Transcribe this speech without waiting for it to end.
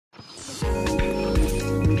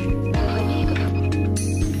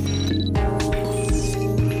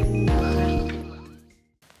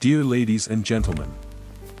Dear ladies and gentlemen,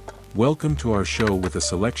 welcome to our show with a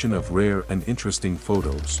selection of rare and interesting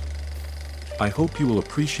photos. I hope you will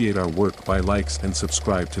appreciate our work by likes and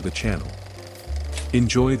subscribe to the channel.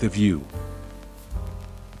 Enjoy the view.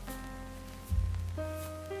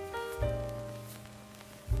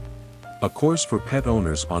 A course for pet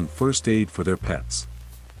owners on first aid for their pets.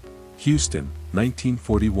 Houston,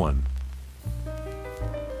 1941.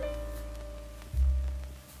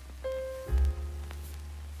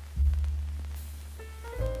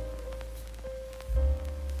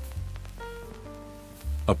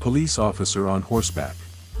 A police officer on horseback.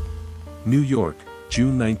 New York,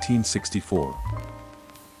 June 1964.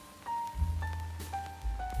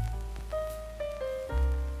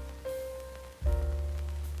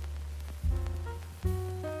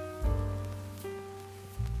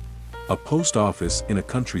 A post office in a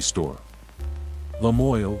country store.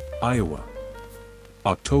 Lamoille, Iowa.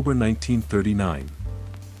 October 1939.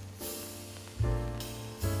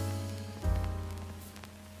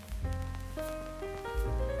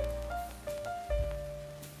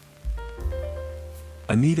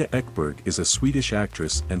 Anita Ekberg is a Swedish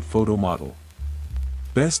actress and photo model.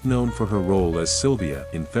 Best known for her role as Sylvia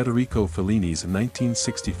in Federico Fellini's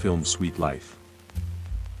 1960 film Sweet Life.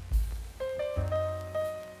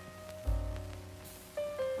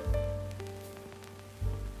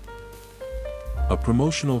 A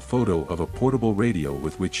promotional photo of a portable radio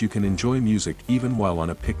with which you can enjoy music even while on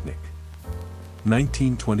a picnic.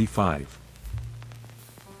 1925.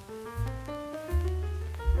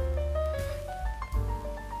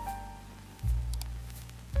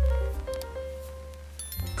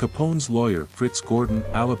 Capone's lawyer Fritz Gordon,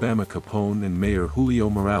 Alabama Capone and Mayor Julio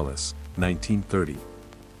Morales, 1930.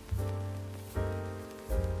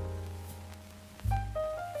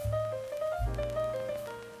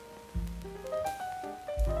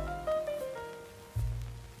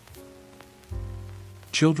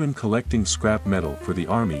 Children collecting scrap metal for the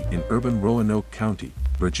Army in urban Roanoke County,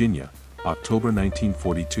 Virginia, October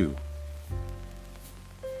 1942.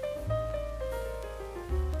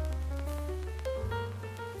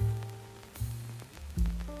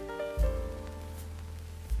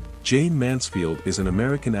 Jane Mansfield is an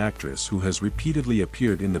American actress who has repeatedly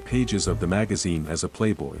appeared in the pages of the magazine as a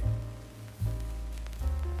Playboy.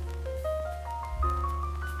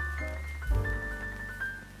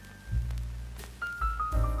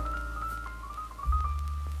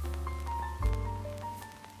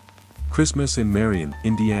 Christmas in Marion,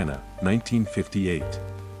 Indiana, 1958.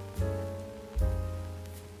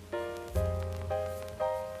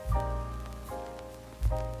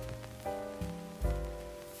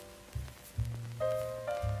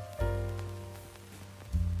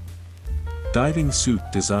 Diving suit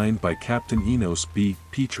designed by Captain Enos B.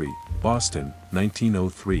 Petrie, Boston,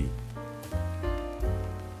 1903.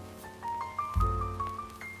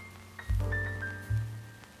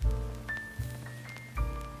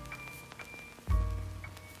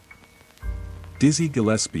 Dizzy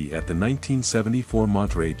Gillespie at the 1974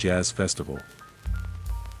 Monterey Jazz Festival.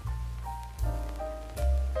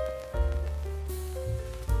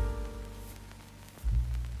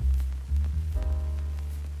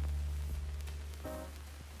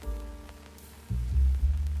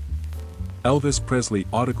 Elvis Presley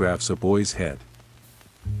autographs a boy's head.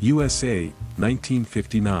 USA,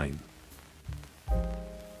 1959.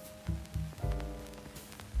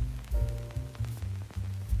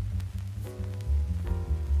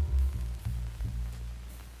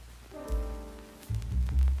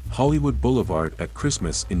 Hollywood Boulevard at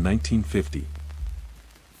Christmas in 1950.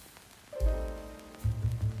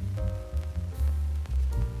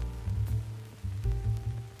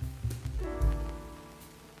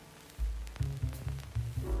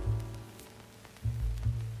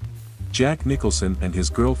 Jack Nicholson and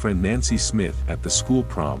his girlfriend Nancy Smith at the school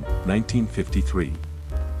prom, 1953.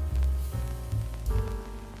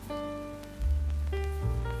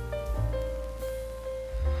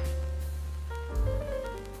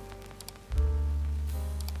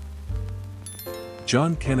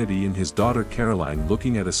 John Kennedy and his daughter Caroline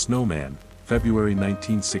looking at a snowman, February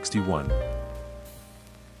 1961.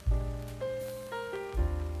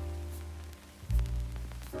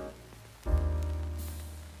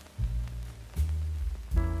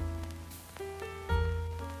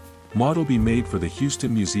 Model be made for the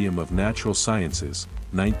Houston Museum of Natural Sciences,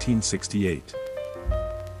 1968.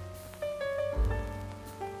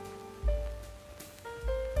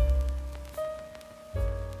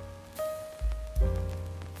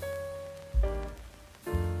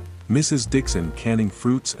 Mrs. Dixon canning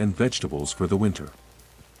fruits and vegetables for the winter.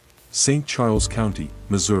 St. Charles County,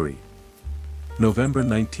 Missouri. November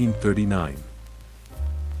 1939.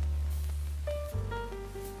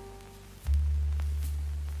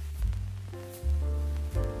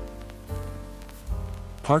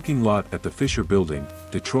 Parking lot at the Fisher Building,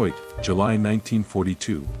 Detroit, July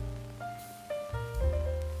 1942.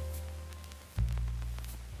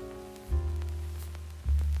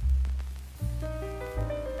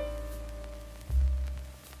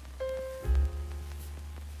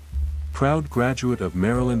 Proud graduate of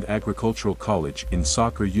Maryland Agricultural College in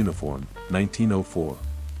soccer uniform, 1904.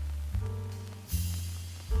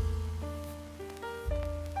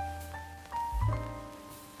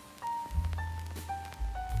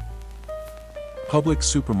 Public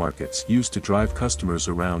supermarkets used to drive customers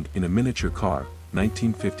around in a miniature car,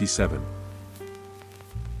 1957.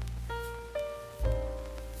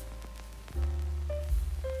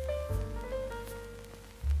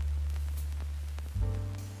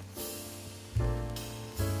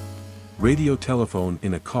 Radio telephone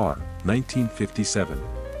in a car, 1957.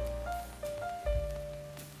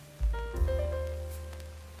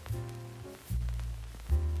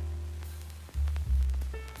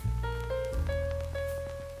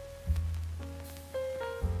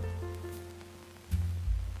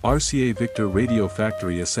 RCA Victor Radio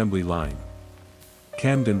Factory Assembly Line.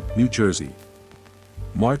 Camden, New Jersey.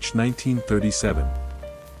 March 1937.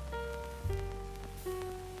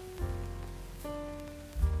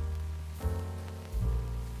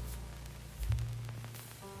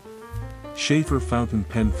 Schaefer Fountain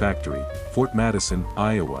Pen Factory, Fort Madison,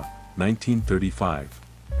 Iowa, 1935.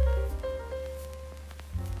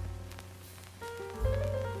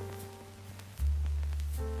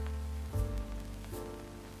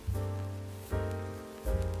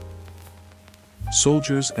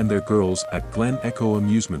 Soldiers and their girls at Glen Echo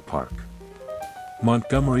Amusement Park.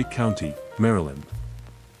 Montgomery County, Maryland.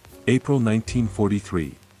 April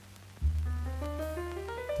 1943.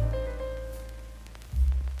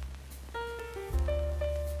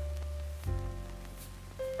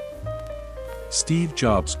 Steve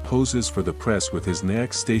Jobs poses for the press with his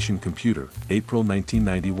NAIC station computer, April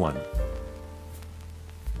 1991.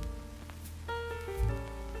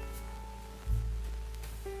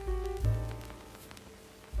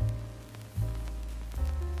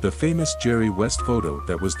 The famous Jerry West photo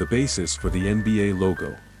that was the basis for the NBA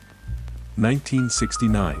logo.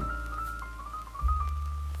 1969.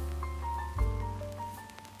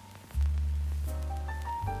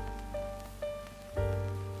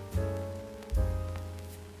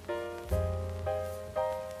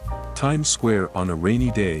 Times Square on a rainy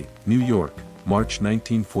day, New York, March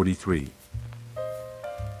 1943.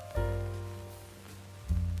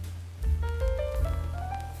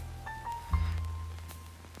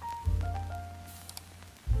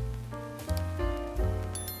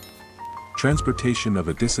 Transportation of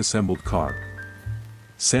a disassembled car.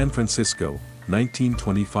 San Francisco,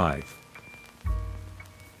 1925.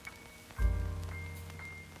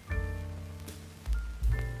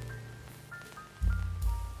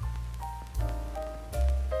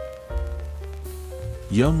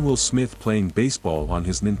 Young Will Smith playing baseball on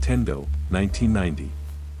his Nintendo, 1990.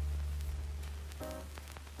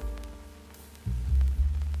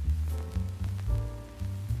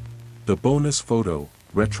 The bonus photo,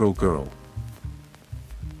 Retro Girl.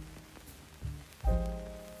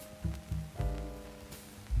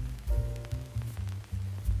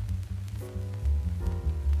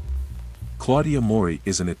 Claudia Mori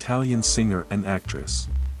is an Italian singer and actress.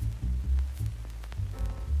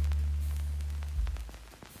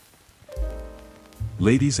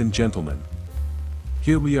 Ladies and gentlemen,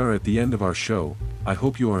 here we are at the end of our show. I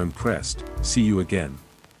hope you are impressed. See you again.